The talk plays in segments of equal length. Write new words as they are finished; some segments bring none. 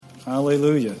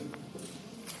Hallelujah.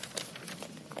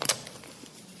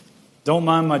 Don't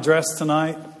mind my dress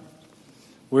tonight.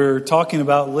 We're talking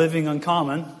about living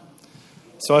uncommon.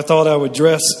 So I thought I would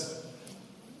dress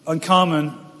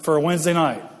uncommon for a Wednesday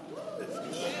night.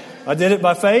 I did it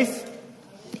by faith.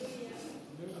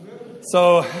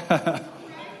 So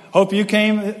hope you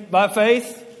came by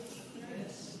faith.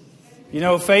 You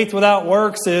know, faith without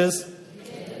works is...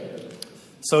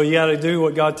 So you got to do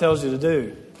what God tells you to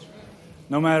do.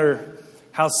 No matter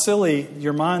how silly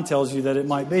your mind tells you that it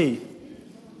might be.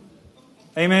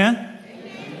 Amen?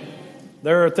 Amen.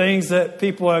 There are things that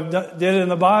people have did in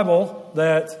the Bible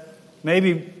that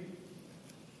maybe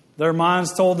their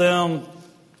minds told them,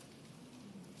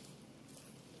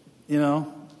 you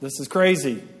know, this is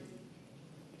crazy.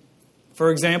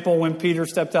 For example, when Peter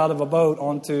stepped out of a boat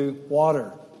onto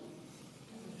water.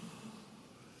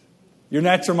 Your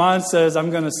natural mind says,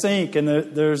 I'm going to sink, and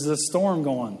there's this storm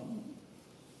going.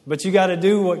 But you got to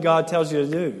do what God tells you to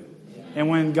do. And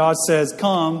when God says,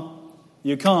 come,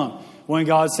 you come. When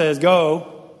God says,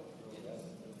 go,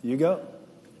 you go.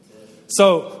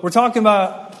 So we're talking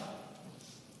about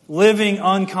living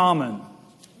uncommon.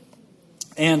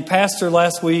 And Pastor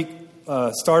last week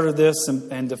started this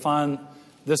and defined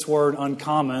this word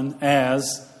uncommon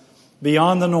as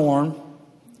beyond the norm,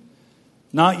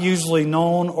 not usually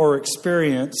known or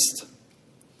experienced,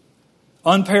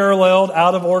 unparalleled,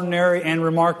 out of ordinary, and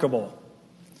remarkable.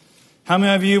 How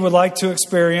many of you would like to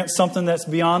experience something that's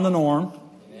beyond the norm?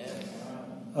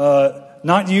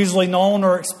 Not usually known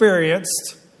or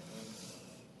experienced,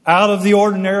 out of the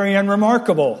ordinary and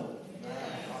remarkable.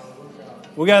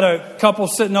 We got a couple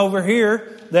sitting over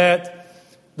here that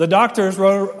the doctors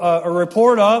wrote a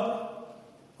report up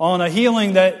on a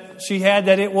healing that she had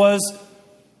that it was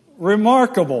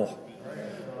remarkable.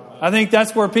 I think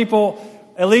that's where people,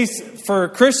 at least for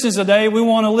Christians today, we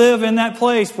want to live in that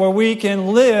place where we can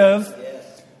live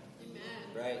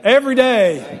every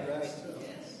day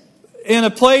in a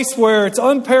place where it's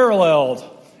unparalleled.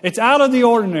 It's out of the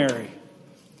ordinary.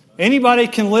 Anybody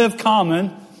can live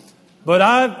common, but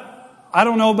I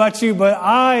don't know about you, but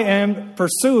I am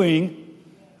pursuing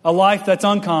a life that's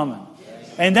uncommon.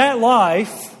 And that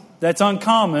life that's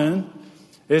uncommon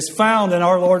is found in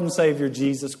our Lord and Savior,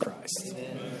 Jesus Christ.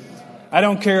 I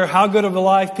don't care how good of a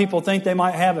life people think they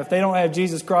might have. If they don't have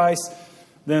Jesus Christ,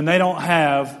 then they don't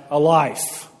have a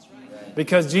life.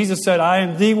 Because Jesus said, I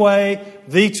am the way,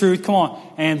 the truth, come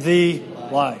on, and the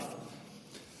life.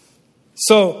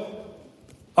 So,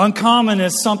 uncommon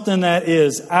is something that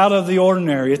is out of the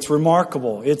ordinary. It's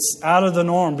remarkable. It's out of the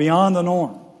norm, beyond the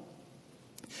norm.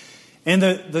 And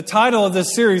the title of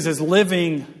this series is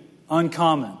Living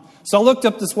Uncommon. So I looked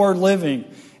up this word living.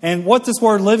 And what this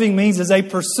word living means is a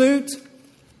pursuit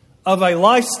of a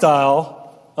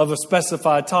lifestyle of a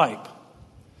specified type.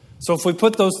 So if we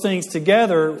put those things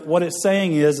together, what it's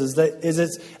saying is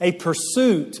it's a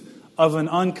pursuit of an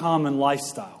uncommon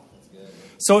lifestyle.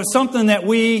 So it's something that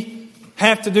we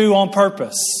have to do on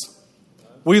purpose.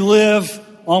 We live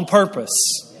on purpose.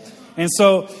 And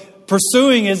so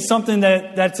pursuing is something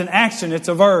that's an action. It's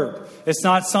a verb. It's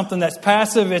not something that's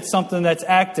passive. It's something that's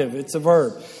active. It's a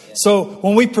verb. So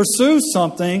when we pursue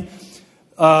something,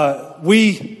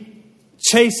 we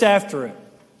chase after it.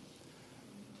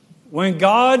 When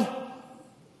God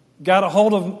got a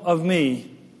hold of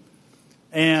me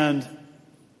and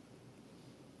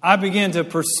I began to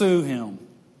pursue Him,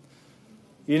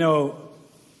 you know,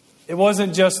 it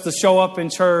wasn't just to show up in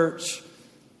church,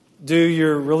 do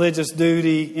your religious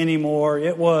duty anymore.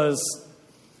 It was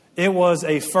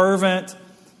a fervent,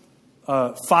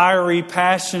 fiery,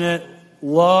 passionate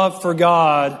love for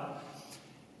God.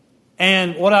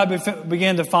 And what I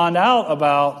began to find out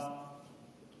about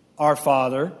our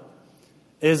Father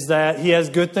is that He has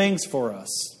good things for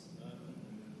us.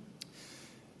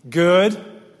 Good,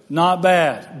 not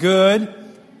bad. Good,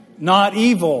 not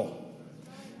evil.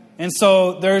 And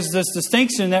so there's this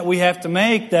distinction that we have to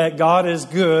make that God is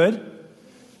good.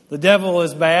 The devil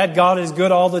is bad. God is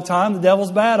good all the time. The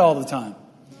devil's bad all the time.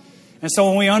 And so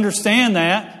when we understand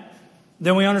that,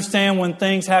 then we understand when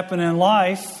things happen in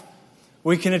life,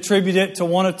 we can attribute it to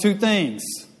one of two things.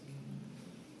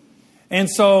 And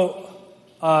so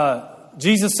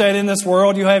Jesus said, in this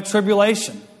world you have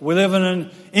tribulation. We live in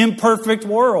an imperfect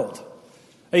world,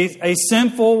 a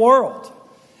sinful world.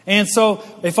 And so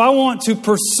if I want to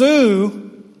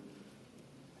pursue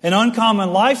an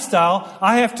uncommon lifestyle,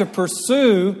 I have to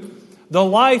pursue the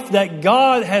life that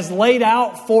God has laid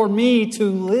out for me to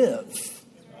live.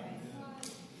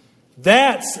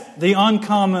 That's the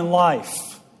uncommon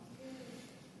life.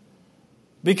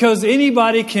 Because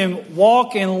anybody can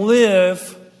walk and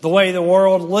live the way the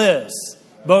world lives.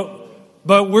 But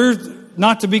we're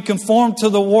not to be conformed to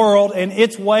the world and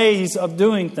its ways of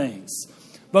doing things,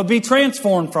 but be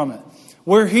transformed from it.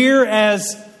 We're here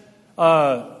as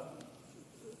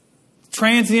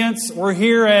transients. We're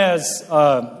here as,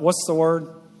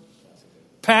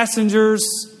 passengers,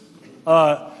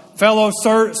 fellow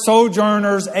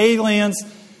sojourners, aliens.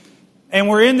 And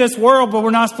we're in this world, but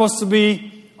we're not supposed to be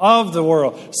of the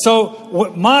world.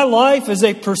 So my life is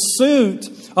a pursuit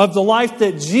of the life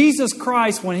that Jesus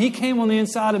Christ, when He came on the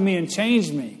inside of me and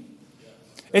changed me.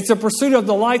 It's a pursuit of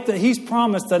the life that He's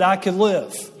promised that I could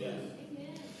live.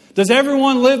 Does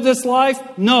everyone live this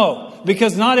life? No,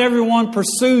 because not everyone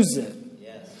pursues it.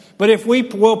 But if we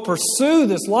will pursue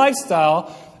this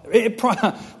lifestyle,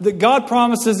 that God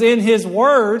promises in His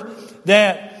Word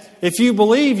that if you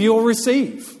believe, you'll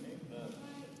receive.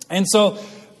 And so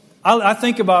I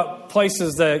think about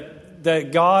places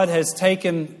that God has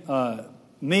taken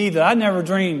me that I never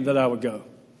dreamed that I would go.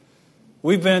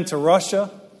 We've been to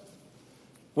Russia.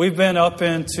 We've been up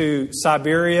into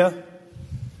Siberia.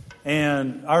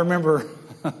 And I remember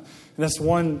this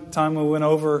one time we went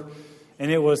over and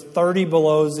it was 30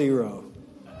 below zero.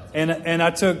 And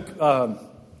I took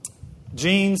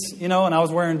jeans, and I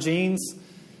was wearing jeans.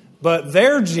 But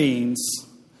their jeans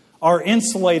are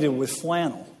insulated with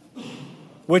flannel,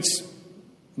 which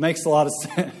makes a lot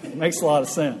of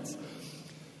sense.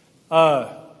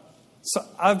 So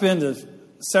I've been to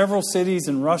several cities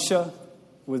in Russia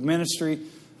with ministry.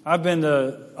 I've been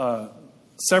to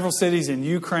several cities in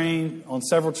Ukraine on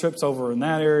several trips over in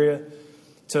that area,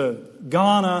 to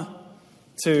Ghana,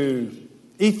 to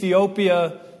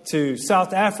Ethiopia, to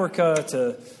South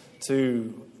Africa,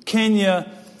 to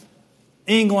Kenya,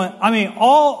 England. I mean,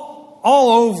 all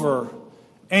over,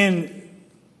 and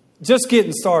just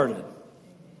getting started.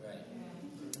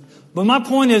 But my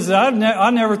point is that I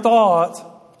never thought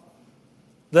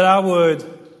that I would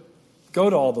go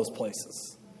to all those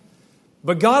places.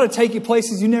 But God will take you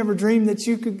places you never dreamed that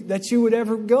you would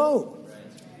ever go,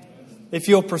 if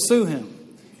you'll pursue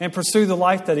Him and pursue the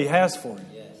life that He has for you.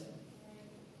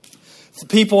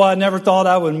 People I never thought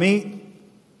I would meet.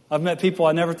 I've met people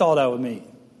I never thought I would meet.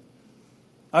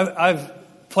 I've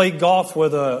played golf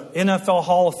with an NFL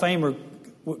Hall of Famer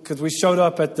because we showed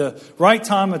up at the right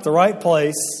time at the right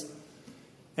place.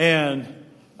 And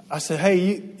I said,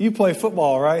 "Hey, you play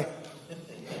football, right?"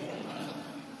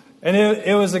 And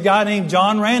it was a guy named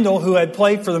John Randall who had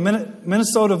played for the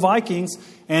Minnesota Vikings.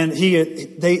 And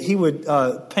he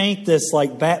would paint this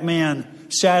like Batman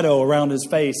shadow around his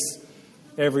face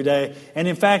every day. And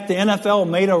in fact, the NFL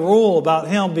made a rule about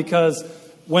him because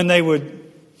when they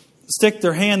would stick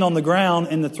their hand on the ground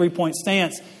in the three-point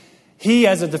stance, he,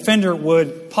 as a defender,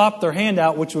 would pop their hand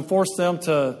out, which would force them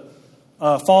to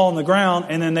fall on the ground.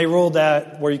 And then they ruled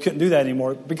that where you couldn't do that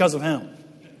anymore because of him.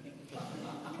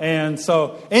 And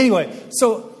so, anyway,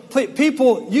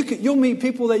 people, you'll meet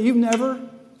people that you've never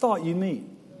thought you'd meet.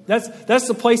 That's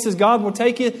the places God will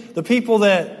take you, the people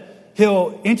that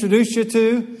He'll introduce you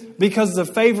to, because the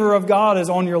favor of God is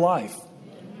on your life.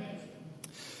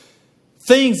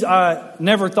 Things I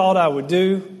never thought I would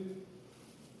do.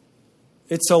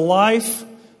 It's a life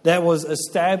that was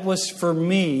established for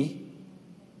me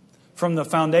from the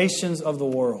foundations of the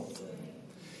world.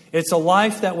 It's a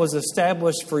life that was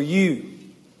established for you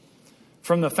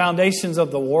from the foundations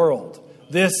of the world.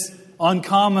 This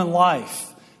uncommon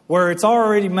life where it's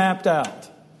already mapped out.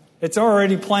 It's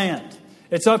already planned.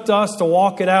 It's up to us to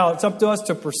walk it out. It's up to us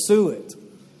to pursue it.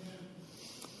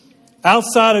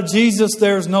 Outside of Jesus,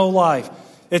 there's no life.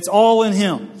 It's all in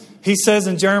Him. He says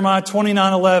in Jeremiah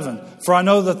 29:11, "For I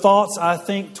know the thoughts I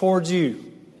think towards you."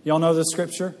 Y'all know this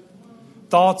scripture?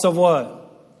 Thoughts of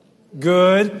what?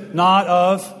 Good, not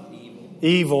of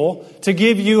evil. To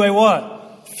give you a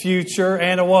what? Future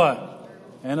and a what?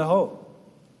 And a hope.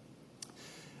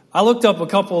 I looked up a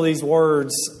couple of these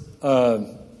words.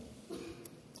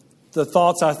 The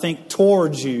thoughts I think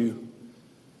towards you.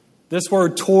 This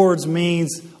word towards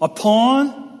means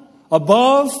upon,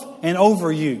 above, and over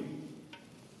you.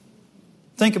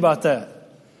 Think about that.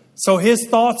 So His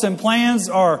thoughts and plans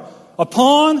are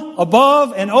upon,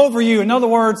 above, and over you. In other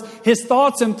words, His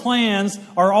thoughts and plans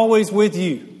are always with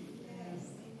you.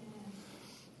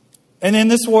 And then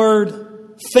this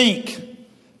word think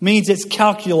means it's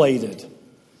calculated.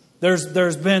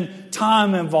 There's been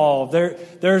time involved.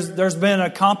 There's been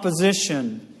a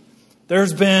composition.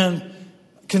 There's been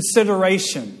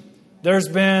consideration. There's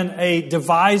been a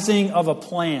devising of a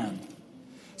plan.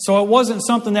 So it wasn't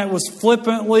something that was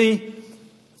flippantly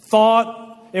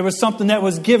thought. It was something that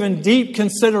was given deep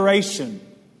consideration.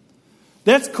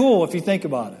 That's cool if you think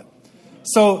about it.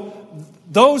 So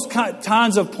those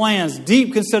kinds of plans,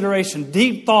 deep consideration,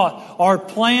 deep thought, are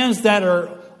plans that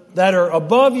are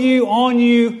above you, on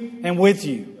you, and with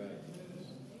you.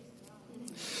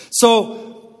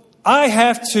 So I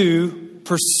have to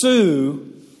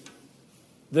pursue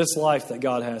this life that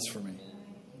God has for me.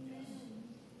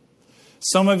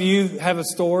 Some of you have a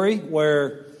story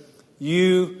where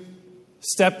you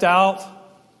stepped out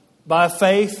by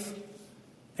faith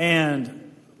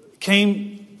and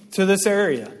came to this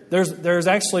area. There's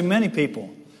actually many people.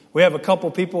 We have a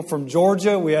couple people from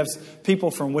Georgia. We have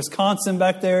people from Wisconsin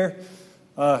back there.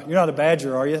 You're not a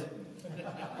Badger, are you?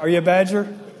 Are you a Badger?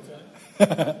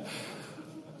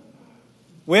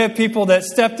 We have people that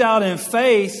stepped out in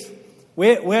faith. We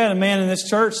had a man in this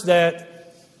church that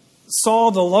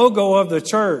saw the logo of the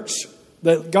church,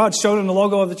 that God showed him the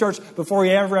logo of the church before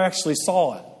he ever actually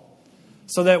saw it.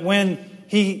 So that when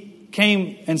he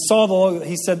came and saw the logo,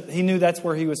 he said he knew that's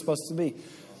where he was supposed to be.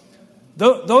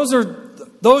 Those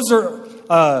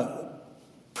are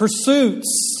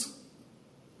pursuits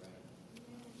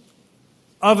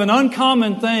of an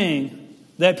uncommon thing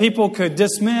that people could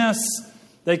dismiss.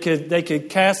 They could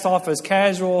cast off as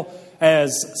casual,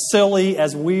 as silly,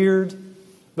 as weird.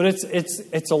 But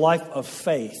it's a life of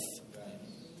faith.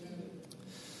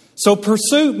 So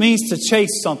pursuit means to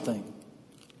chase something.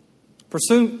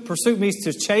 Pursuit means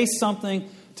to chase something,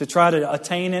 to try to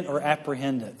attain it or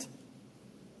apprehend it.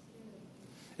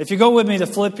 If you go with me to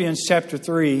Philippians chapter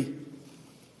 3,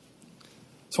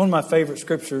 it's one of my favorite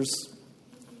scriptures.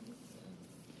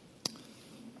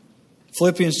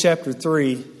 Philippians chapter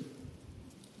 3.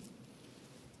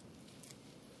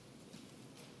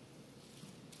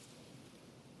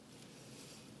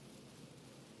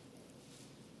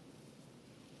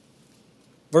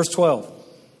 Verse 12.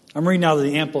 I'm reading out of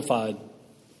the Amplified.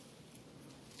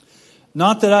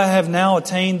 Not that I have now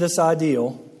attained this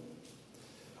ideal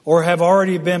or have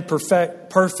already been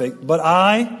perfect, but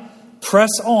I press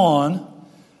on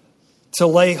to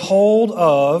lay hold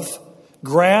of,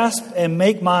 grasp, and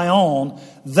make my own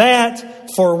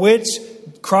that for which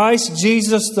Christ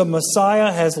Jesus the Messiah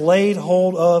has laid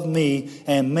hold of me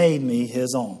and made me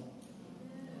His own.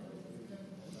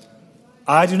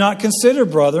 I do not consider,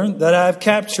 brethren, that I have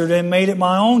captured and made it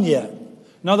my own yet.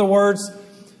 In other words,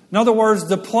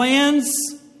 the plans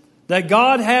that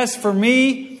God has for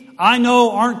me, I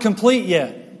know aren't complete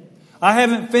yet. I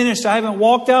haven't finished. I haven't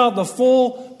walked out the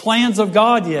full plans of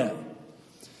God yet.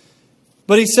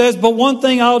 But he says, but one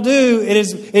thing I'll do,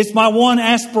 it's my one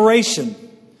aspiration.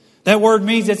 That word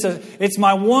means it's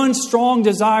my one strong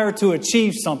desire to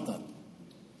achieve something.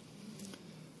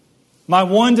 My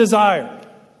one desire.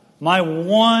 My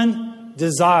one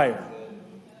desire.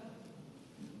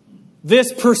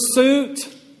 This pursuit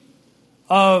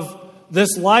of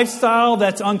this lifestyle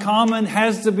that's uncommon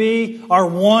has to be our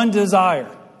one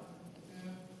desire.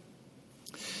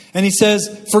 And he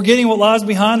says, forgetting what lies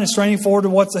behind and straining forward to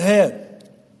what's ahead.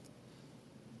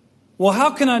 Well,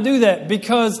 how can I do that?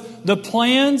 Because the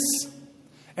plans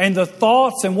and the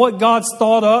thoughts and what God's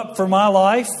thought up for my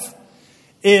life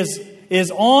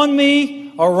is on me,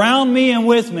 around me, and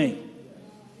with me.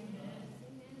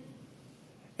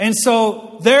 And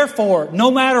so, therefore,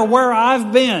 no matter where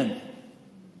I've been,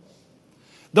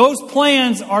 those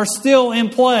plans are still in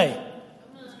play.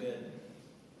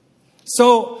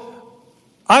 So,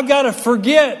 I've got to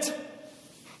forget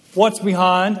what's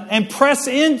behind and press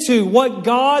into what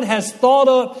God has thought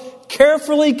up,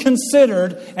 carefully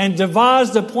considered, and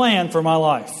devised a plan for my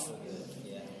life.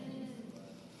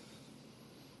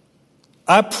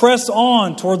 I press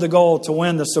on toward the goal to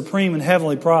win the supreme and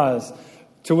heavenly prize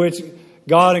to which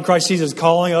God in Christ Jesus is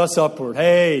calling us upward.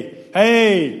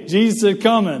 Hey, Jesus is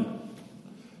coming.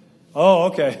 Oh,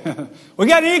 okay. We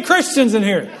got any Christians in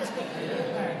here?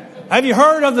 Have you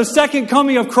heard of the second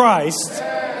coming of Christ?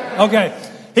 Okay.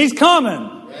 He's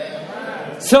coming.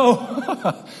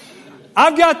 So,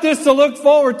 I've got this to look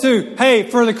forward to. Hey,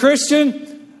 for the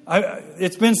Christian,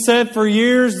 it's been said for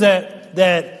years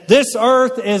that this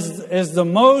earth is the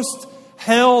most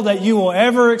hell that you will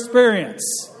ever experience.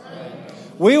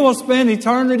 We will spend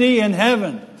eternity in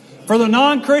heaven. For the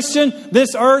non-Christian,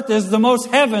 this earth is the most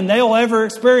heaven they'll ever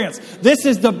experience. This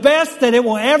is the best that it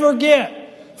will ever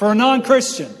get for a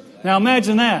non-Christian. Now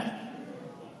imagine that.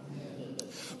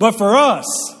 But for us,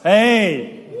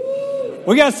 hey,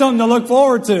 we got something to look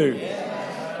forward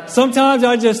to. Sometimes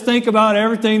I just think about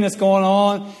everything that's going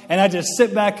on and I just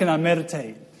sit back and I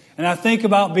meditate. And I think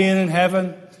about being in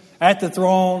heaven at the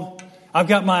throne. I've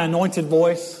got my anointed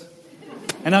voice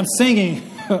and I'm singing.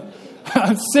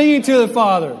 I'm singing to the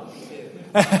Father.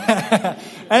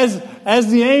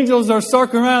 as the angels are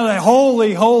circling around, like,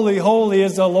 holy, holy, holy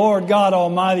is the Lord God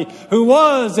Almighty, who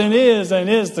was and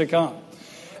is to come.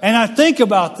 And I think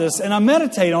about this and I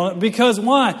meditate on it because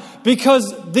why?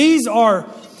 Because these are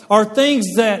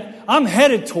things that I'm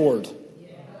headed toward.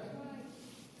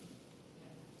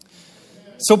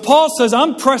 So Paul says,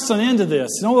 I'm pressing into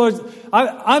this. In other words,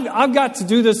 I've got to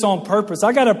do this on purpose.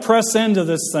 I got to press into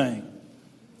this thing.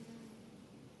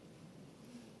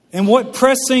 And what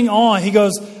pressing on? He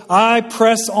goes, I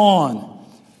press on.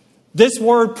 This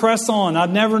word press on, I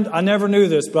never knew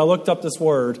this, but I looked up this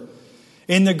word.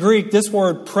 In the Greek, this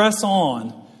word press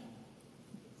on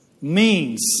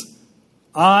means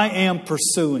I am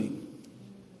pursuing.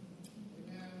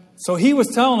 So he was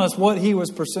telling us what he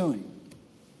was pursuing.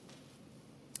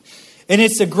 And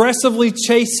it's aggressively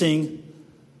chasing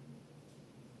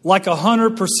like a hunter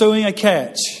pursuing a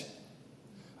catch,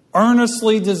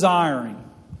 earnestly desiring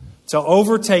to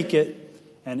overtake it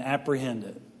and apprehend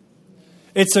it.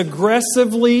 It's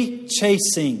aggressively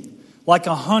chasing like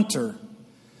a hunter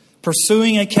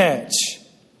pursuing a catch,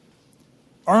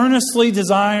 earnestly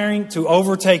desiring to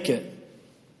overtake it.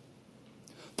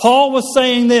 Paul was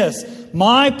saying this,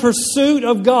 my pursuit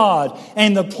of God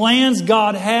and the plans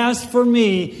God has for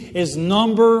me is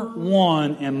number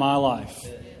one in my life.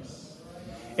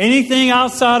 Anything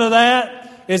outside of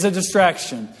that is a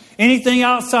distraction. Anything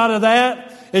outside of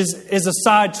that is a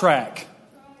sidetrack.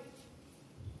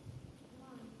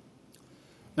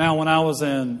 Now, when I was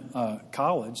in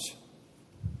college,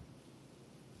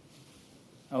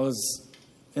 I was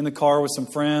in the car with some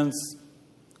friends,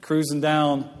 cruising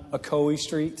down Ocoee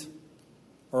Street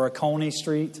or Oconee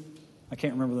Street. I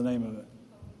can't remember the name of it.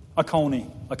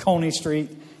 Oconee Street.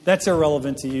 That's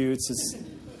irrelevant to you. It's just...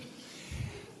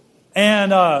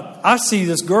 And I see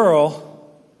this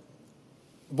girl,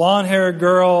 blonde-haired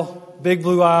girl, big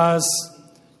blue eyes,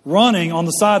 running on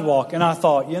the sidewalk. And I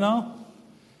thought,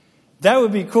 that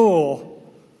would be cool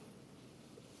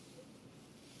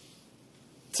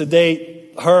to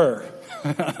date her.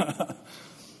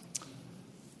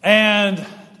 And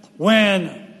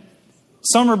when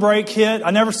summer break hit, I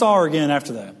never saw her again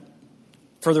after that,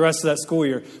 for the rest of that school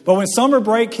year. But when summer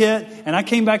break hit and I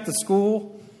came back to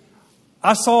school,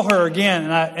 I saw her again,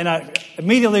 and I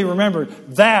immediately remembered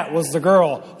that was the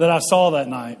girl that I saw that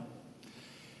night.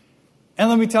 And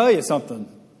let me tell you something.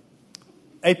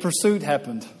 A pursuit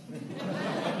happened.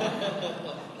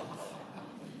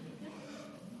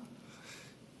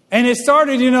 And it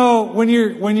started, when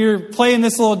you're playing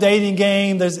this little dating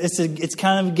game, it's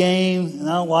kind of a game, and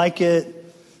I don't like it.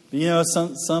 But,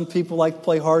 some people like to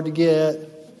play hard to get.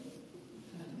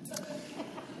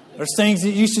 There's things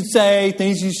that you should say,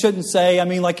 things you shouldn't say. I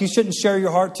mean, like you shouldn't share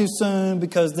your heart too soon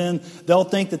because then they'll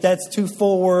think that that's too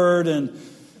forward and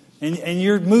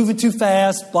you're moving too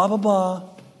fast, blah, blah, blah.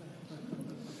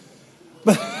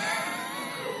 But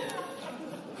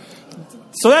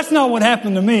so that's not what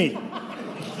happened to me.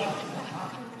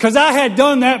 Because I had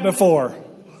done that before.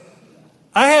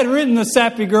 I had written the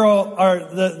sappy girl, or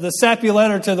the sappy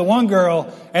letter to the one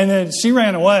girl, and then she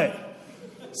ran away.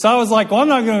 So I was like, well, I'm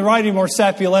not going to write any more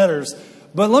sappy letters.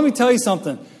 But let me tell you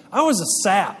something. I was a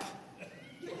sap.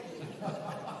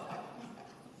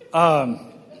 I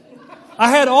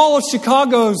had all of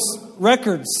Chicago's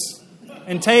records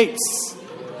and tapes.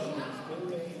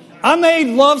 I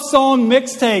made love song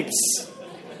mixtapes.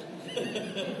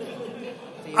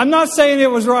 I'm not saying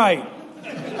it was right,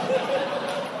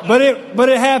 but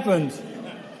it happened.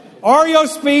 REO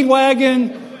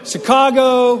Speedwagon,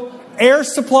 Chicago, Air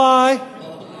Supply.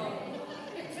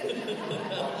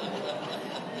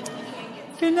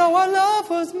 Our love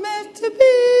was meant to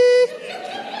be.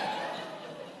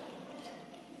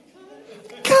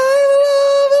 Kind of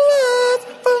love that lasts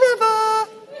forever.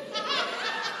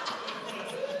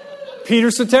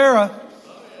 Peter Cetera.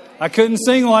 I couldn't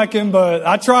sing like him, but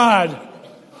I tried.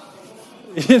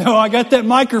 I got that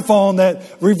microphone that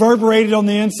reverberated on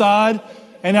the inside,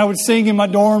 and I would sing in my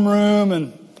dorm room.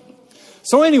 And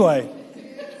so anyway,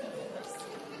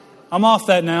 I'm off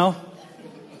that now.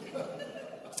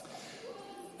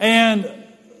 And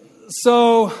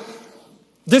so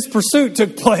this pursuit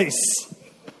took place,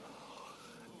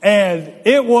 and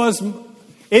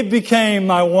it became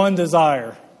my one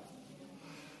desire.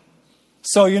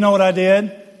 So you know what I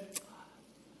did?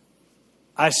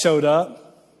 I showed up.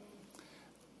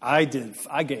 I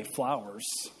gave flowers.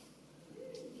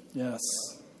 Yes.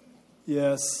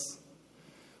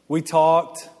 We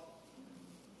talked.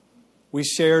 We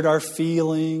shared our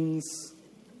feelings.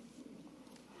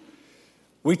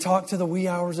 We talked to the wee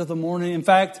hours of the morning. In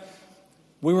fact,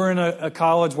 we were in a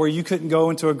college where you couldn't go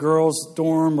into a girl's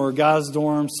dorm or a guy's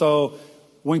dorm. So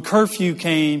when curfew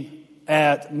came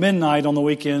at midnight on the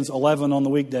weekends, 11 on the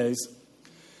weekdays,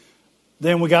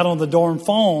 then we got on the dorm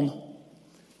phone,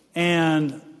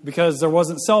 and because there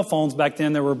wasn't cell phones back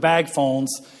then, there were bag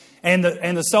phones, and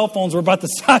the cell phones were about the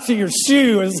size of your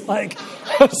shoe. It was like,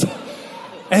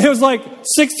 and it was like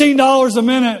 $16 a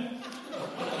minute,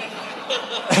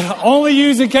 only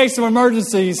used in case of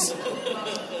emergencies.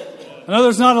 I know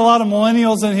there's not a lot of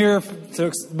millennials in here,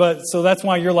 but so that's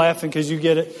why you're laughing, because you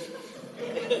get it.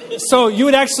 So you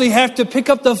would actually have to pick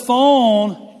up the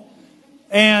phone,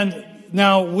 and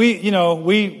now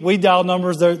we dial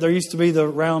numbers. There used to be the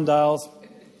round dials,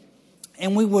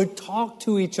 and we would talk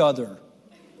to each other.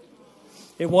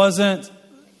 It wasn't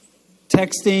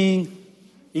texting,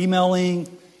 emailing.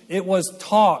 It was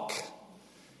talk.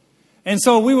 And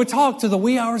so we would talk to the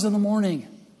wee hours of the morning.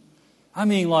 I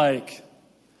mean, like,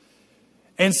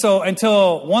 and so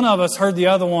until one of us heard the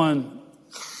other one.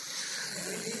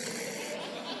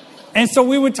 And so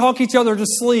we would talk each other to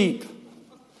sleep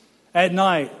at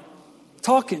night.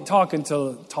 Talk.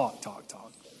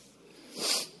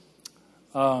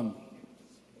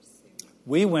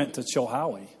 We went to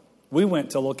Chilhowie. We went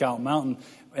to Lookout Mountain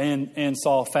and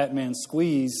saw Fat Man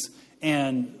Squeeze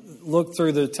and looked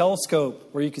through the telescope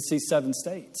where you could see 7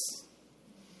 states.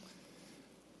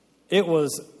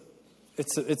 It's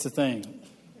a thing.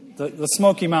 The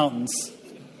Smoky Mountains.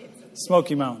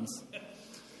 Smoky Mountains.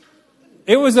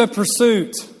 It was a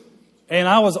pursuit, and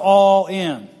I was all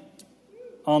in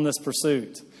on this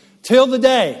pursuit. Till the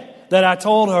day that I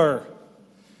told her,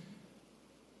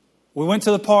 we went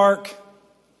to the park.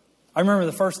 I remember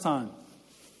the first time.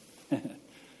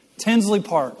 Tinsley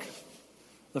Park.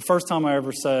 The first time I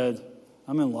ever said,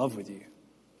 I'm in love with you.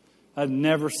 I'd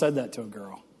never said that to a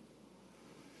girl.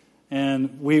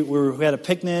 And we had a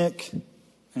picnic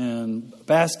and a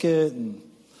basket, and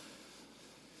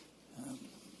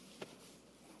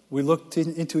we looked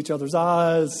into each other's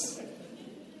eyes.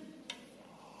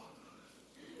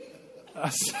 I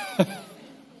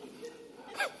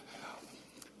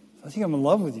think I'm in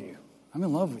love with you. I'm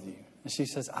in love with you. And she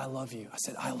says, I love you. I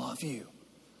said, I love you.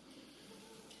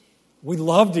 We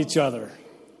loved each other.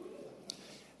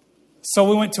 So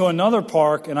we went to another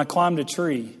park, and I climbed a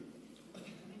tree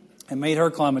and made her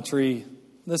climb a tree.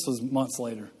 This was months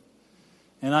later.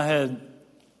 And I had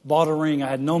bought a ring. I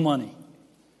had no money.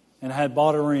 And I had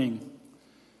bought a ring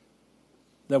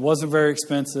that wasn't very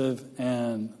expensive.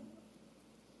 And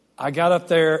I got up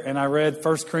there and I read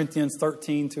 1 Corinthians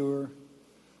 13 to her.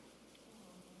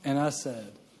 And I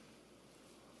said,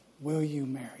 will you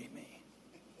marry me?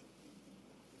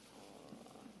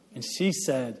 And she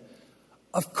said,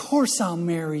 of course I'll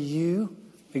marry you.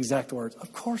 Exact words.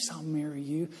 Of course I'll marry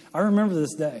you. I remember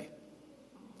this day.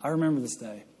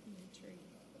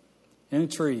 In a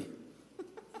tree.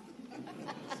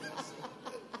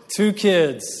 2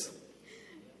 kids.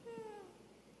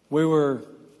 We were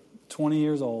 20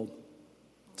 years old.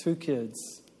 2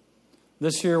 kids.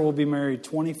 This year we'll be married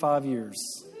 25 years.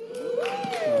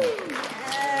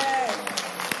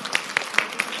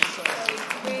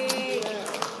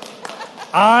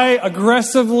 I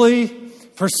aggressively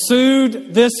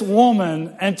pursued this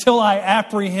woman until I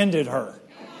apprehended her.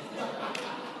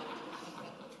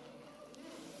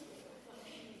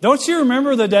 Don't you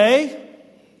remember the day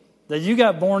that you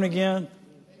got born again?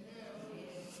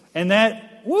 And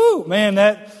that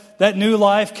new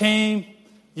life came.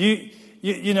 You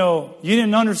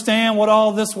didn't understand what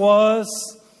all this was.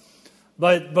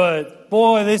 But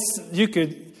boy, you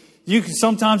could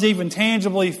sometimes even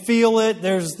tangibly feel it.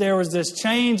 There was this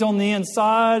change on the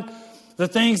inside. The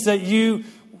things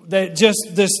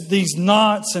these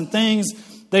knots and things,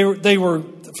 they were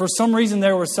for some reason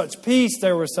there was such peace,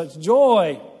 there was such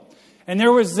joy. And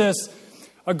there was this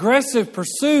aggressive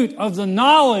pursuit of the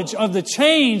knowledge of the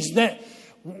change that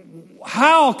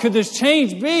how could this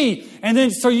change be? And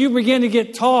then so you begin to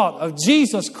get taught of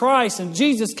Jesus Christ, and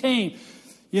Jesus came,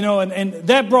 and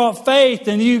that brought faith,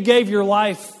 and you gave your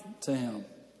life to Him.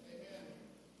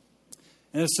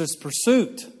 And it's this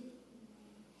pursuit.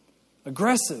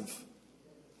 Aggressive.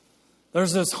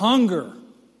 There's this hunger.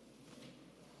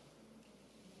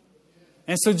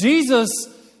 And so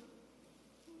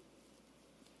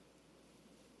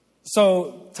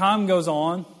so time goes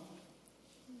on,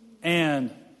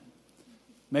 and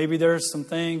maybe there's some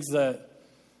things that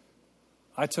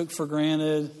I took for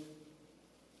granted.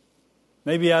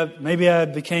 Maybe I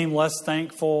became less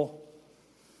thankful.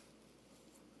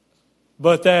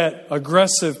 But that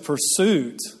aggressive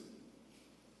pursuit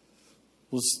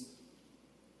was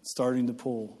starting to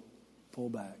pull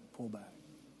back.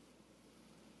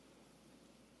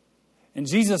 And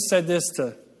Jesus said this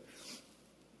to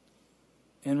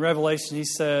in Revelation, he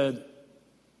said,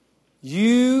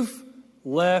 "You've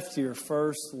left your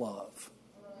first love."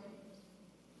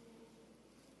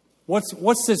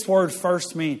 What's this word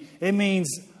first mean? It means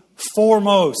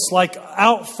foremost, like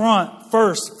out front,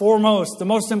 first, foremost. The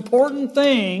most important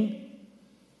thing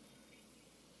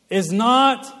is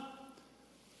not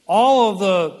all of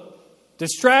the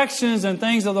distractions and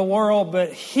things of the world,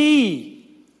 but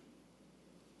He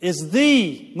is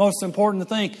the most important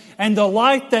thing. And the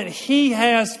life that He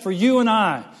has for you and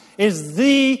I is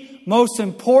the most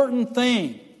important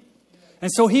thing.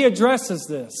 And so He addresses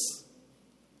this.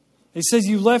 He says,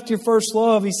 you left your first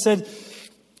love. He said,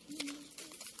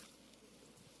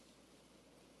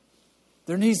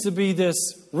 there needs to be this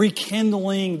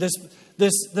rekindling,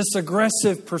 this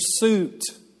aggressive pursuit.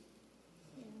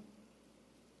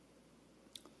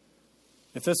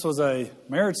 If this was a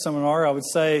marriage seminar, I would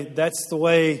say that's the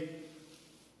way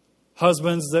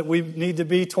husbands that we need to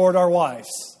be toward our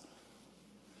wives.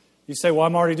 You say, well,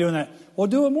 I'm already doing that. Well,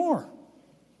 do it more.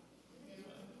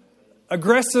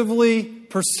 Aggressively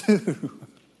pursue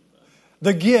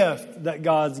the gift that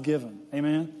God's given.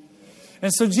 Amen?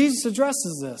 And so Jesus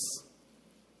addresses this.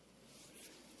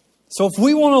 So if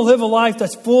we want to live a life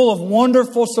that's full of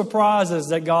wonderful surprises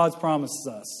that God promises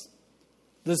us,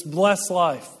 this blessed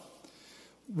life,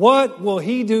 what will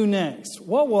He do next?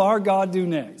 What will our God do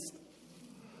next?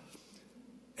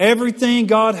 Everything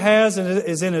God has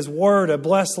is in His Word, a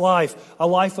blessed life, a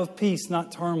life of peace,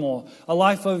 not turmoil, a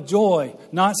life of joy,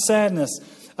 not sadness,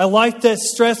 a life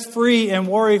that's stress-free and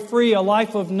worry-free, a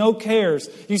life of no cares.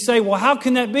 You say, well, how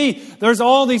can that be? There's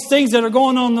all these things that are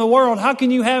going on in the world. How can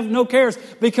you have no cares?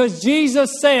 Because Jesus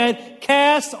said,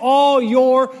 cast all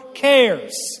your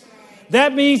cares.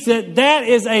 That means that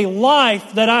is a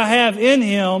life that I have in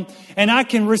Him, and I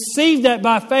can receive that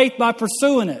by faith by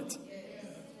pursuing it.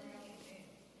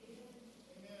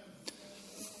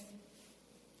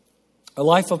 A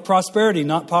life of prosperity,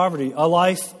 not poverty. A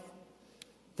life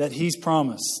that He's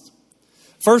promised.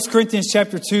 1 Corinthians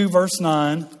chapter 2, verse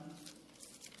 9.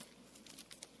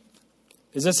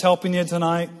 Is this helping you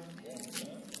tonight?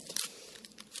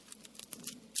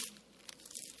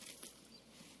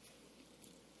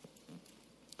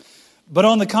 But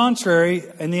on the contrary,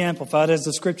 in the Amplified, as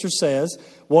the Scripture says,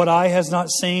 what eye has not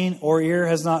seen or ear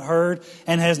has not heard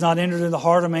and has not entered into the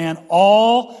heart of man,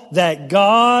 all that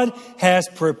God has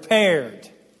prepared.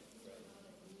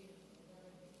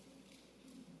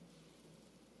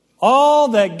 All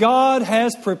that God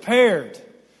has prepared.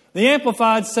 The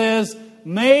Amplified says,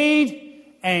 made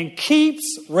and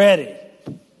keeps ready.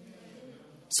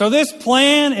 So this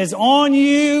plan is on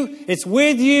you, it's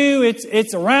with you,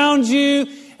 it's around you,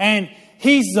 and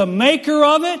He's the maker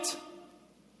of it.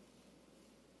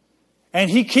 And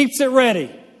He keeps it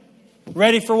ready.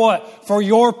 Ready for what? For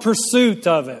your pursuit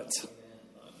of it.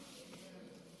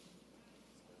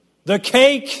 The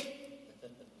cake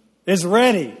is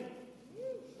ready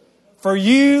for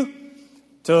you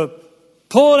to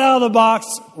pull it out of the box,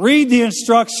 read the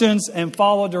instructions, and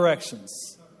follow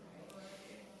directions.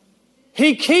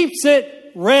 He keeps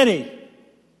it ready.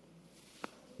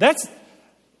 That's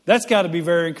got to be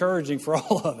very encouraging for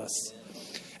all of us.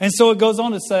 And so it goes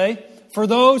on to say, for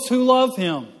those who love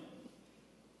Him.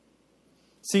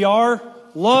 See, our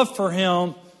love for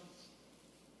Him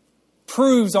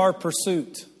proves our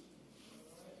pursuit.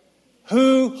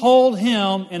 Who hold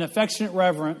Him in affectionate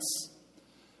reverence,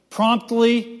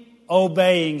 promptly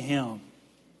obeying Him.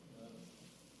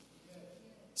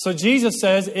 So Jesus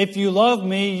says, if you love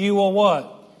me, you will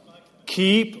what?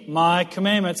 Keep my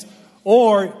commandments.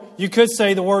 Or you could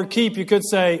say the word keep, you could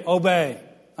say obey.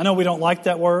 I know we don't like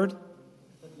that word.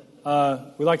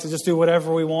 We like to just do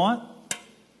whatever we want.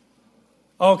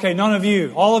 Okay, none of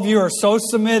you. All of you are so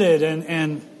submitted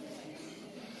and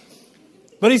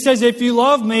but He says, if you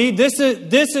love me, this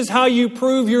is how you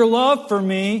prove your love for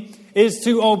me, is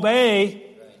to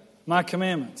obey my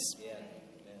commandments.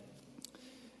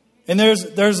 And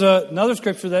there's another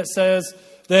scripture that says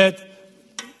that,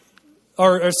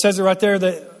 or says it right there,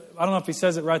 that I don't know if he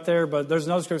says it right there, but there's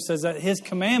another scripture that says that His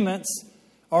commandments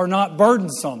are not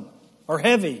burdensome or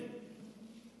heavy.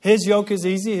 His yoke is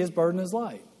easy, His burden is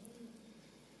light.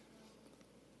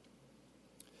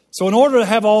 So in order to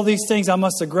have all these things, I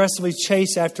must aggressively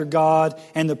chase after God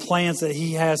and the plans that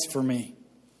He has for me.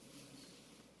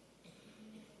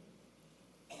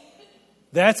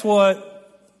 That's what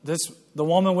the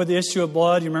woman with the issue of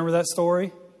blood, you remember that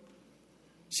story?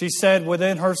 She said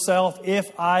within herself,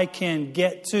 if I can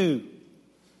get to.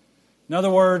 In other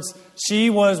words, she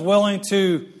was willing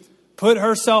to put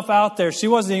herself out there. She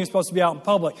wasn't even supposed to be out in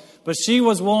public, but she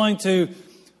was willing to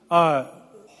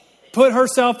put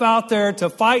herself out there to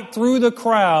fight through the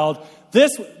crowd.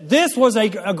 This was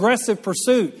an aggressive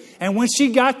pursuit. And when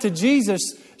she got to Jesus,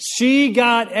 she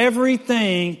got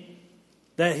everything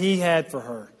that He had for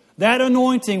her. That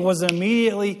anointing was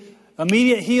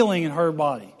immediate healing in her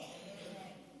body.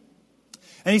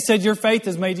 And He said, your faith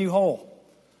has made you whole.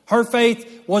 Her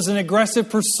faith was an aggressive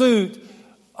pursuit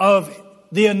of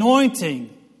the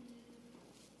anointing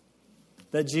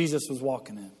that Jesus was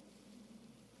walking in.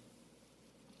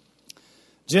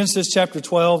 Genesis chapter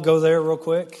 12, go there real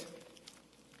quick.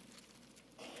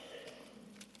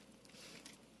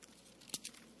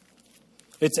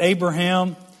 It's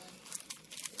Abraham,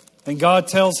 and God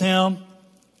tells him,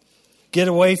 get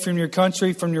away from your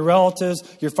country, from your relatives,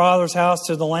 your father's house,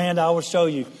 to the land I will show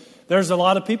you. There's a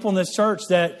lot of people in this church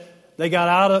that they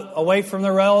got away from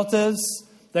their relatives.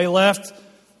 They left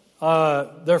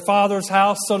their father's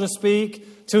house, so to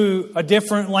speak, to a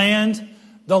different land,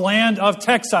 the land of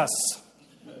Texas.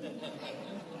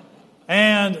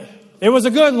 And it was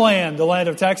a good land, the land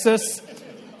of Texas,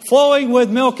 flowing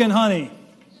with milk and honey.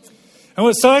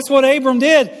 And so that's what Abram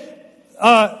did.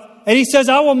 And He says,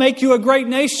 I will make you a great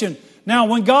nation. Now,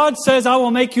 when God says, I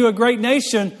will make you a great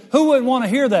nation, who wouldn't want to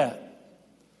hear that?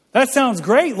 That sounds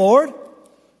great, Lord.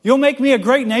 You'll make me a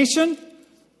great nation?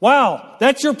 Wow,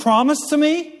 that's your promise to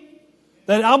me?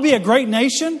 That I'll be a great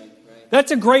nation?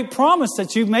 That's a great promise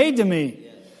that you've made to me.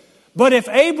 But if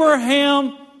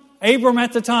Abram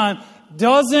at the time,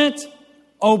 doesn't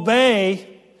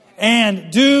obey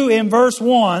and do in verse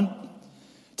 1,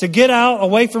 to get out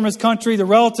away from his country, the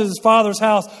relatives, his father's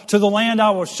house, to the land I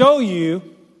will show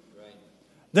you,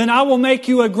 then I will make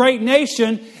you a great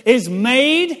nation, is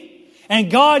made, and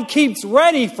God keeps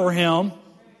ready for him,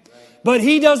 but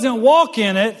he doesn't walk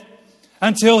in it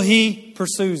until he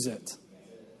pursues it.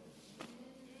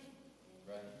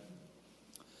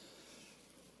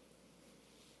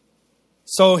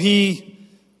 So he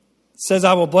says,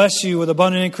 I will bless you with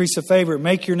abundant increase of favor,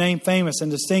 make your name famous and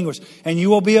distinguished, and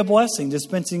you will be a blessing,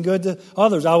 dispensing good to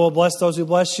others. I will bless those who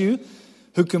bless you,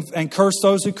 and curse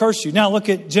those who curse you. Now look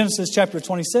at Genesis chapter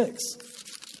 26.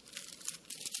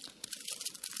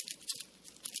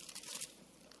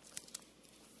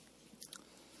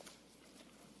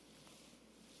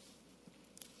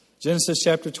 Genesis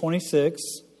chapter 26,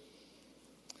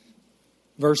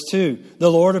 verse 2.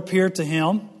 The Lord appeared to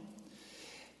him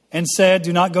and said,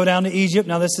 do not go down to Egypt.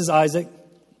 Now this is Isaac.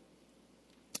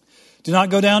 Do not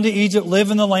go down to Egypt.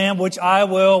 Live in the land which I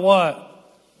will what?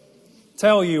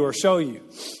 Tell you or show you.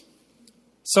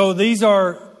 So these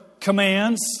are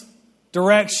commands,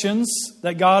 directions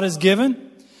that God has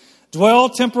given. Dwell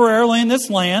temporarily in this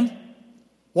land.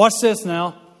 Watch this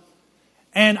now.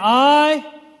 And I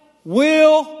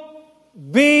will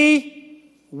be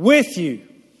with you.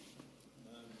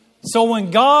 So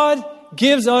when God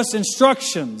gives us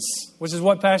instructions, which is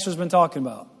what Pastor's been talking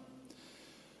about.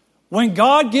 When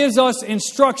God gives us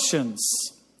instructions,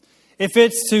 if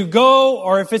it's to go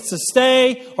or if it's to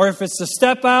stay or if it's to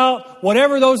step out,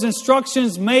 whatever those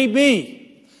instructions may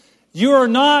be, you are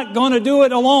not going to do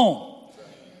it alone.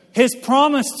 His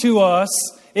promise to us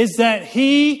is that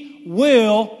He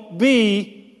will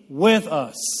be with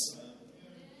us.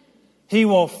 He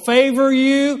will favor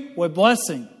you with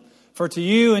blessing. For to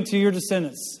you and to your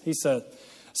descendants, He said.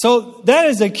 So that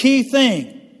is a key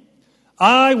thing.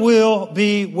 I will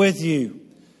be with you.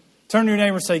 Turn to your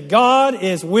neighbor and say, God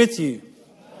is with you.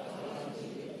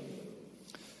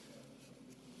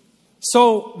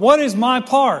 So what is my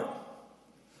part?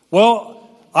 Well,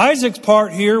 Isaac's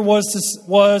part here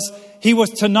was he was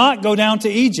to not go down to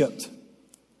Egypt.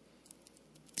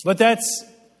 But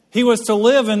he was to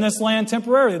live in this land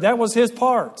temporarily. That was his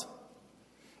part.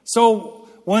 So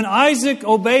when Isaac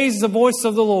obeys the voice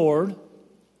of the Lord,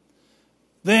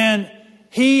 then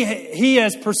he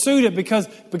has pursued it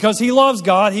because he loves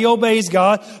God, he obeys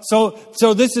God.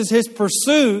 So this is his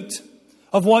pursuit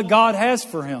of what God has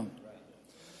for him.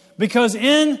 Because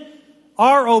in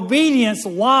our obedience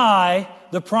lie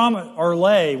the promise, or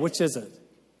lay, which is it?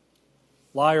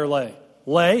 Lie or lay?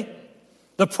 Lay.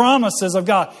 The promises of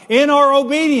God. In our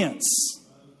obedience.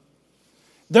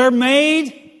 They're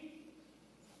made.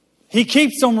 He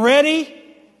keeps them ready.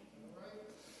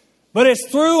 But it's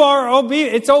through our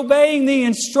obedience. It's obeying the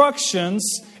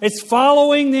instructions. It's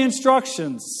following the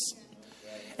instructions.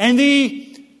 And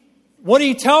what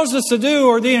He tells us to do,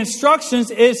 or the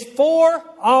instructions, is for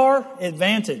our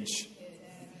advantage.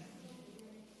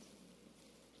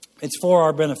 It's for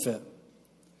our benefit.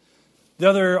 The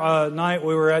other night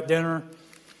we were at dinner,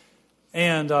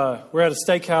 and we're at a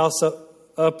steakhouse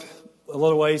up a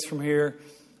little ways from here,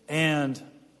 and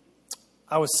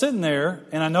I was sitting there,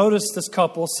 and I noticed this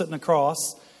couple sitting across,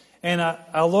 And I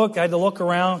had to look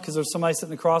around because there was somebody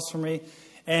sitting across from me.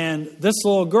 And this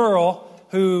little girl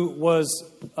who was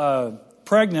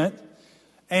pregnant,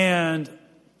 and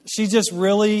she just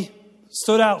really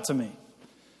stood out to me.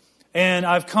 And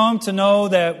I've come to know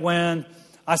that when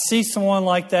I see someone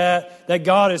like that, that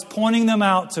God is pointing them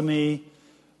out to me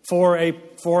for a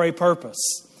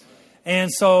purpose.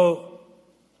 And so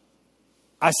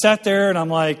I sat there and I'm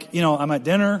like, I'm at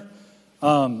dinner.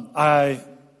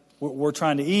 We're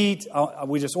trying to eat.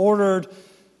 We just ordered.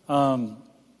 We're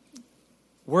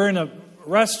in a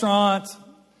restaurant.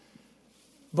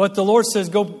 But the Lord says,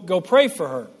 go pray for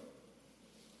her.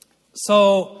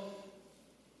 So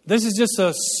this is just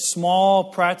a small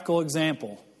practical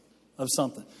example of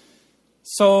something.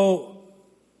 So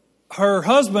her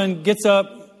husband gets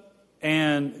up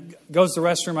and goes to the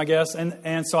restroom, I guess.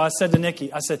 And so I said to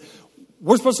Nikki, I said,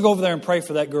 we're supposed to go over there and pray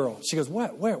for that girl. She goes,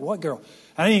 what? Where? What girl?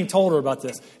 I didn't even told her about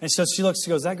this. And so she looks, she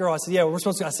goes, that girl? I said, yeah, we're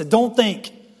supposed to. I said, don't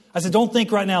think. Don't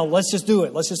think right now. Let's just do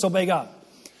it. Let's just obey God.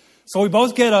 So we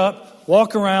both get up,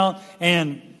 walk around,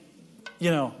 and,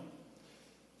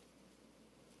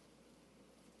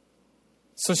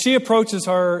 so she approaches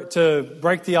her to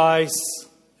break the ice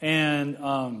and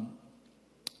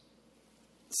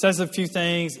says a few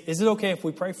things. Is it okay if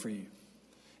we pray for you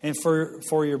and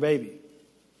for your baby?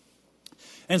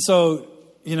 And so,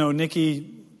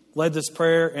 Nikki led this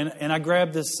prayer, and I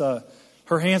grabbed this.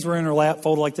 Her hands were in her lap,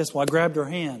 folded like this. Well, I grabbed her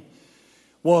hand.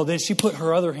 Well, then she put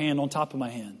her other hand on top of my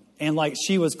hand, and like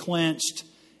she was clenched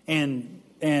and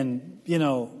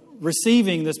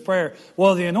receiving this prayer.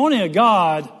 Well, the anointing of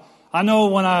God, I know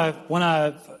when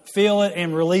I feel it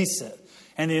and release it,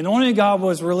 and the anointing of God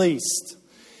was released,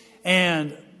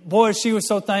 and boy, she was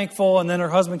so thankful. And then her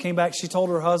husband came back. She told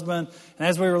her husband, and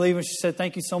as we were leaving, she said,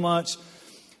 "Thank you so much."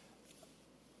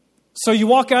 So you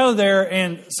walk out of there,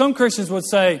 and some Christians would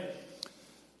say,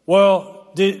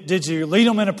 well, did you lead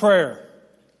them in a prayer?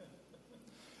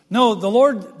 No, the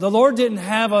Lord didn't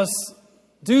have us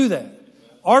do that.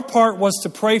 Our part was to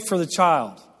pray for the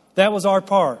child. That was our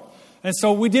part. And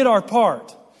so we did our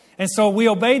part. And so we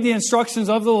obeyed the instructions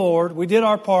of the Lord. We did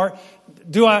our part.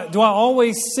 Do I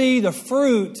always see the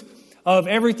fruit of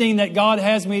everything that God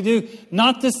has me do?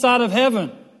 Not this side of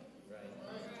heaven.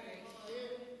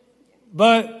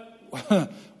 But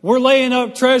we're laying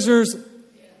up treasures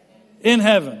in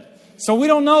heaven. So we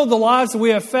don't know the lives that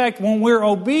we affect when we're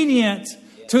obedient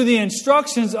to the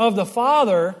instructions of the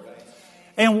Father.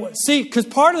 And see, because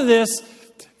part of this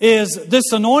is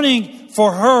this anointing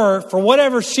for her, for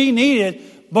whatever she needed,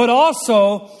 but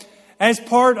also as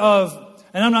part of,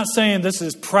 and I'm not saying this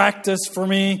is practice for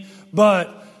me,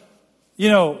 but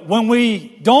when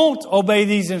we don't obey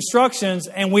these instructions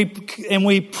and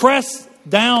we press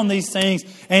down these things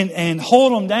and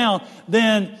hold them down,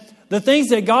 then the things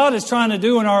that God is trying to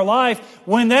do in our life,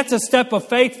 when that's a step of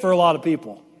faith for a lot of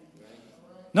people.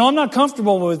 No, I'm not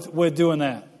comfortable with doing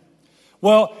that.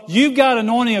 Well, you've got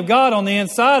anointing of God on the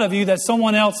inside of you that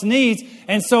someone else needs.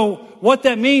 And so what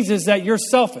that means is that you're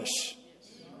selfish.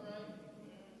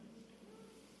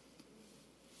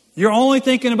 You're only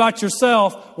thinking about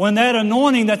yourself when that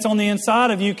anointing that's on the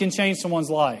inside of you can change someone's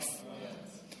life.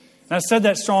 And I said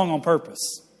that strong on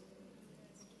purpose.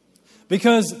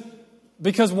 Because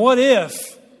what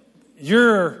if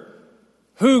you're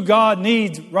who God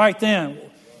needs right then?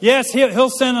 Yes, He'll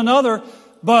send another,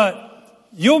 but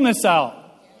you'll miss out.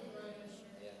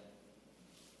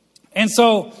 And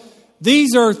so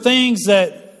these are things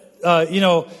that,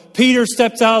 Peter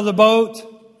steps out of the boat.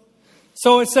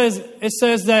 So it says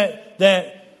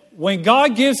that when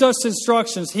God gives us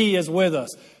instructions, He is with us.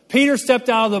 Peter stepped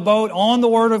out of the boat on the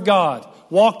Word of God,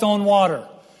 walked on water.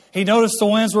 He noticed the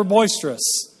winds were boisterous.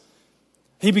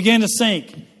 He began to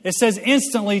sink. It says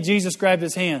instantly Jesus grabbed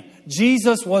his hand.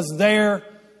 Jesus was there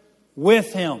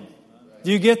with him.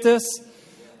 Do you get this?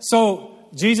 So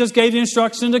Jesus gave the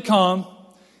instruction to come,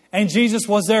 and Jesus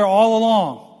was there all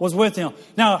along, was with him.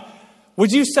 Now,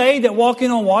 would you say that walking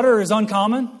on water is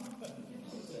uncommon?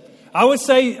 I would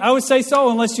say so,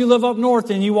 unless you live up north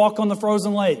and you walk on the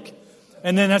frozen lake.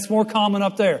 And then that's more common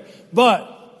up there. But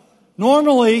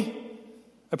normally,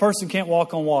 a person can't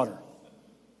walk on water.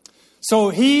 So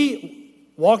he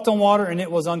walked on water and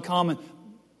it was uncommon.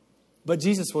 But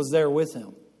Jesus was there with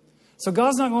him. So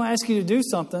God's not going to ask you to do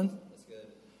something.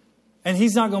 And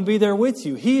He's not going to be there with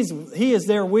you. He is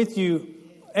there with you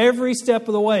every step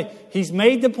of the way. He's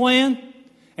made the plan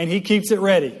and He keeps it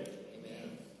ready. Amen.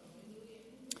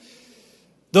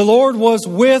 The Lord was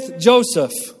with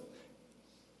Joseph.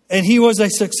 And he was a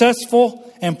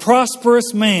successful and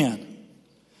prosperous man.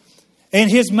 And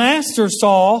his master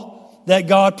saw that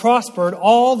God prospered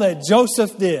all that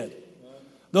Joseph did.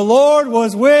 The Lord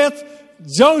was with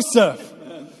Joseph.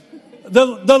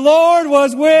 The Lord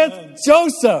was with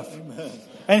Joseph.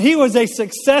 And he was a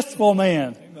successful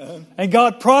man. And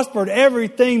God prospered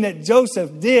everything that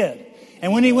Joseph did.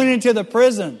 And when he went into the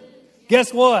prison,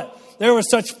 guess what? There was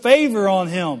such favor on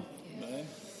him.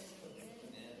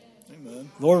 The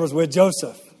Lord was with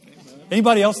Joseph.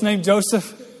 Anybody else named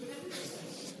Joseph?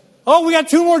 Oh, we got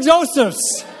two more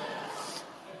Josephs.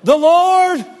 The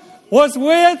Lord was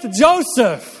with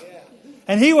Joseph.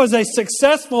 And he was a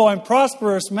successful and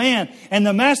prosperous man. And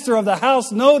the master of the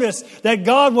house noticed that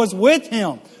God was with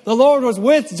him. The Lord was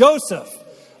with Joseph.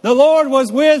 The Lord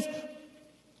was with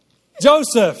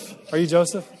Joseph. Are you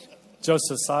Joseph?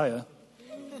 Josiah.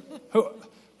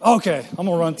 Okay, I'm going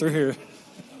to run through here.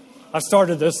 I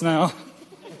started this now.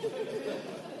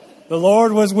 The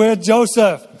Lord was with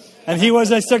Joseph. And he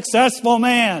was a successful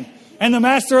man. And the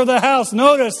master of the house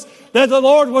noticed that the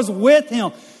Lord was with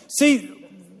him. See,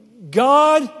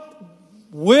 God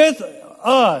with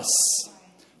us.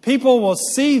 People will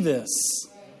see this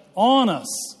on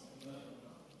us.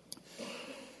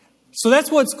 So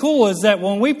that's what's cool, is that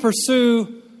when we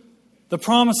pursue the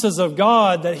promises of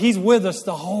God, that He's with us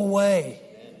the whole way.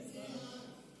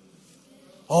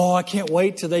 Oh, I can't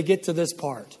wait till they get to this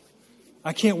part.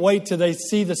 I can't wait till they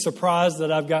see the surprise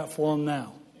that I've got for them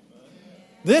now.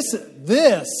 This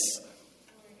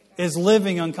is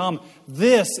living uncommon.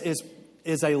 This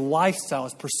is a lifestyle.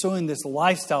 It's pursuing this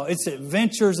lifestyle. It's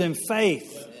adventures in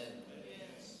faith.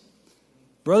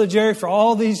 Brother Jerry, for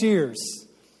all these years,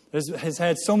 has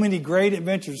had so many great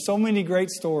adventures, so many great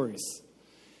stories.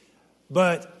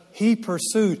 But he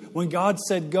pursued. When God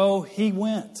said go, he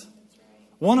went.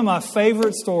 One of my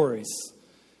favorite stories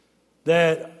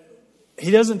that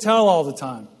he doesn't tell all the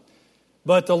time,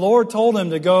 but the Lord told him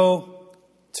to go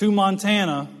to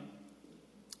Montana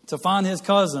to find his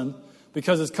cousin,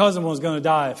 because his cousin was going to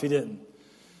die if he didn't.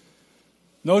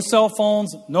 No cell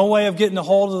phones, no way of getting a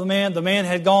hold of the man. The man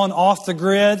had gone off the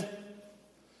grid.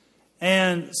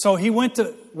 And so he went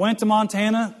to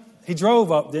Montana. He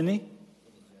drove up, didn't he?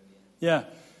 Yeah.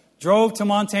 Drove to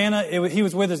Montana. He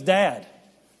was with his dad.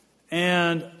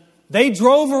 And they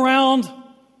drove around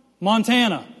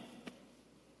Montana.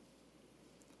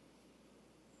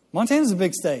 Montana's a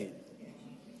big state.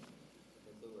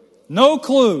 No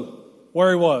clue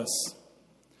where he was.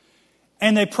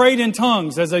 And they prayed in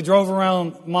tongues as they drove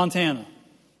around Montana.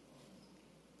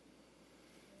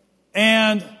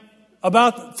 And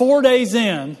about 4 days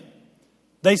in,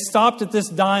 they stopped at this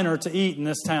diner to eat in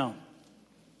this town.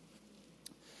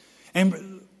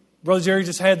 And Brother Jerry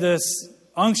just had this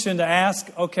unction to ask,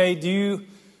 okay, do you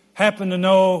happen to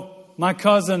know my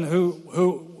cousin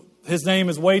who his name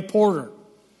is Wade Porter?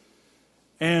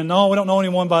 And no, we don't know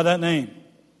anyone by that name.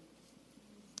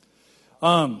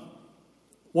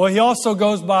 Well, he also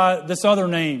goes by this other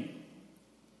name,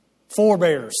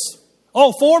 Forebears.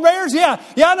 Oh, Forebears? Yeah,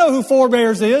 I know who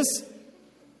Forebears is.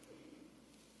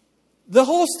 The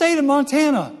whole state of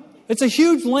Montana. It's a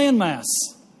huge landmass.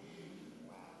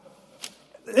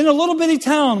 In a little bitty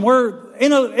town, we're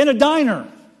in a diner.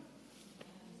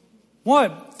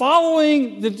 What?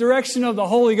 Following the direction of the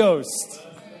Holy Ghost.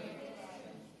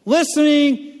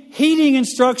 Listening, heeding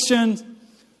instructions,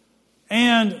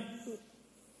 and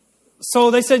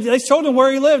so they showed him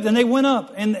where he lived, and they went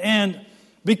up. And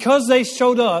because they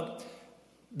showed up,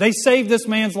 they saved this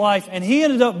man's life. And he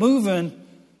ended up moving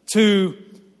to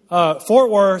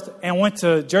Fort Worth and went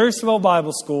to Jerrysville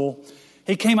Bible School.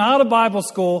 He came out of Bible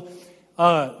school.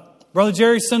 Brother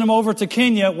Jerry sent him over to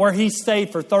Kenya, where he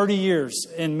stayed for 30 years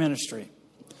in ministry.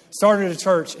 Started a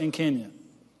church in Kenya.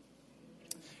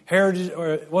 Heritage,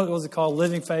 or what was it called?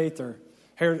 Living Faith, or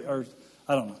I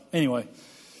don't know. Anyway.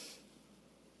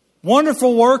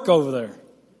 Wonderful work over there.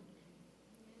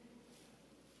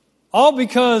 All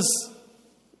because,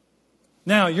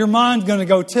 now your mind's going to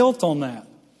go tilt on that.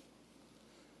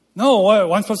 No,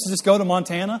 I'm supposed to just go to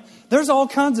Montana? There's all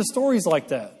kinds of stories like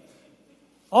that.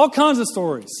 All kinds of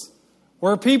stories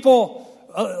where people,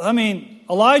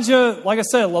 Elijah, like I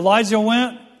said, Elijah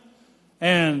went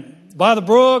and by the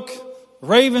brook,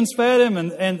 ravens fed him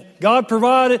and God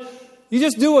provided. You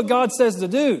just do what God says to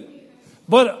do.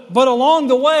 But along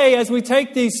the way, as we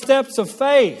take these steps of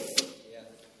faith,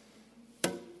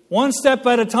 one step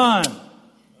at a time,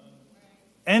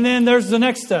 and then there's the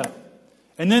next step,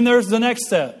 and then there's the next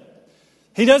step.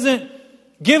 He doesn't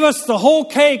give us the whole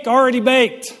cake already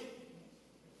baked.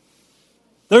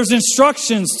 There's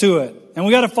instructions to it, and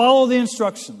we got to follow the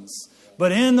instructions.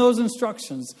 But in those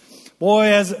instructions, boy,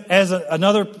 as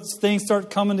another thing starts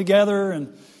coming together,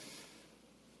 and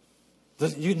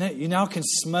you now can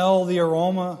smell the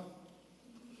aroma.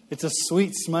 It's a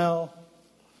sweet smell.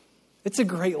 It's a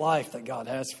great life that God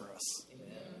has for us.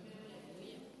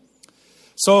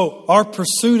 So our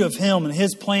pursuit of Him and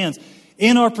His plans,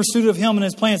 in our pursuit of Him and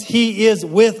His plans, He is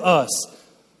with us.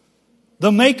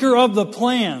 The maker of the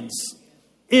plans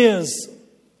is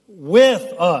with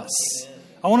us.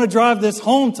 I want to drive this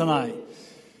home tonight.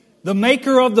 The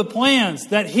maker of the plans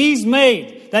that He's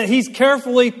made, that He's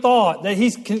carefully thought, that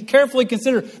He's carefully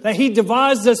considered, that He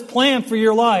devised this plan for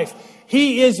your life.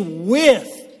 He is with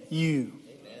you.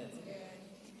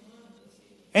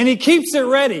 And He keeps it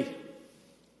ready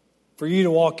for you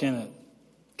to walk in it.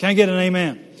 Can I get an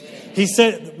amen? He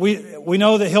said, we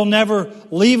know that He'll never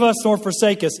leave us nor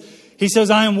forsake us. He says,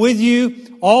 I am with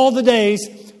you all the days,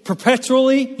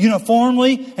 perpetually,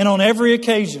 uniformly, and on every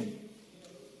occasion.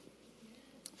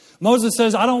 Moses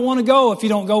says, I don't want to go if you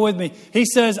don't go with me. He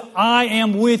says, I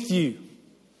am with you.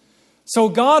 So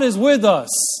God is with us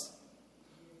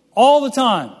all the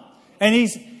time. And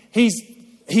He's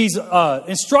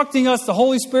instructing us. The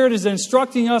Holy Spirit is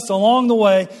instructing us along the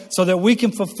way so that we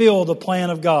can fulfill the plan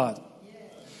of God.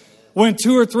 When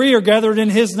 2 or 3 are gathered in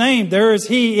His name, there is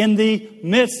He in the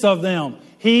midst of them.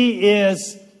 He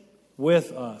is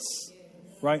with us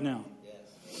right now.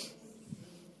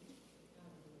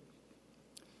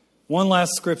 One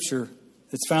last scripture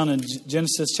that's found in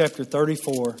Genesis chapter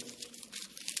 34.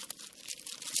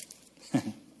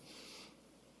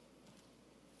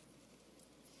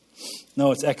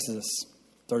 No, it's Exodus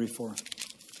 34.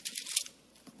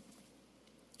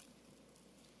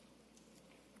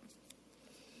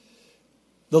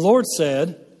 The Lord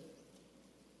said,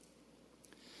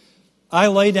 I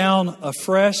lay down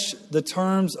afresh the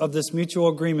terms of this mutual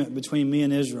agreement between me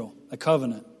and Israel, a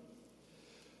covenant.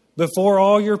 Before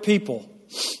all your people,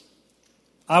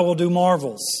 I will do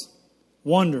marvels,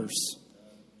 wonders,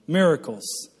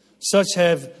 miracles, such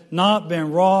have not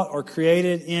been wrought or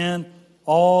created in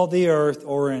all the earth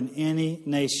or in any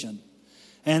nation.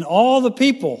 And all the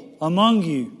people among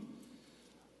you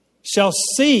shall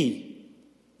see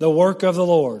the work of the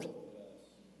Lord.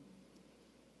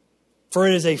 For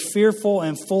it is a fearful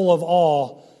and full of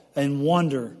awe and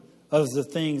wonder of the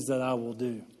things that I will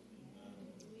do.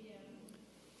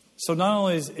 So not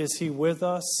only is He with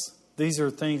us, these are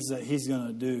things that He's going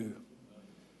to do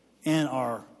in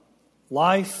our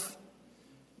life,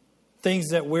 things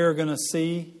that we're going to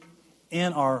see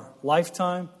in our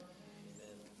lifetime,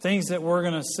 things that we're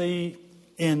going to see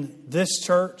in this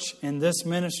church, in this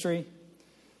ministry.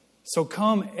 So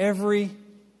come every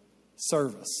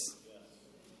service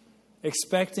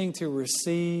expecting to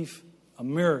receive a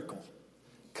miracle.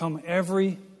 Come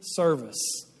every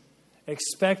service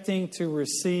expecting to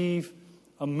receive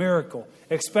a miracle.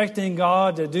 Expecting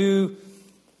God to do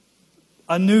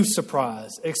a new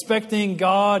surprise. Expecting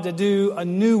God to do a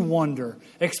new wonder.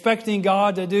 Expecting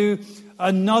God to do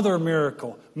another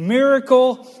miracle.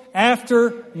 Miracle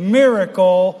after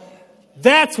miracle.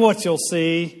 That's what you'll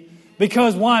see.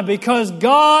 Because why? Because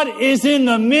God is in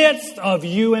the midst of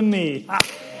you and me.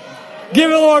 Give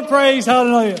the Lord praise.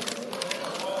 Hallelujah.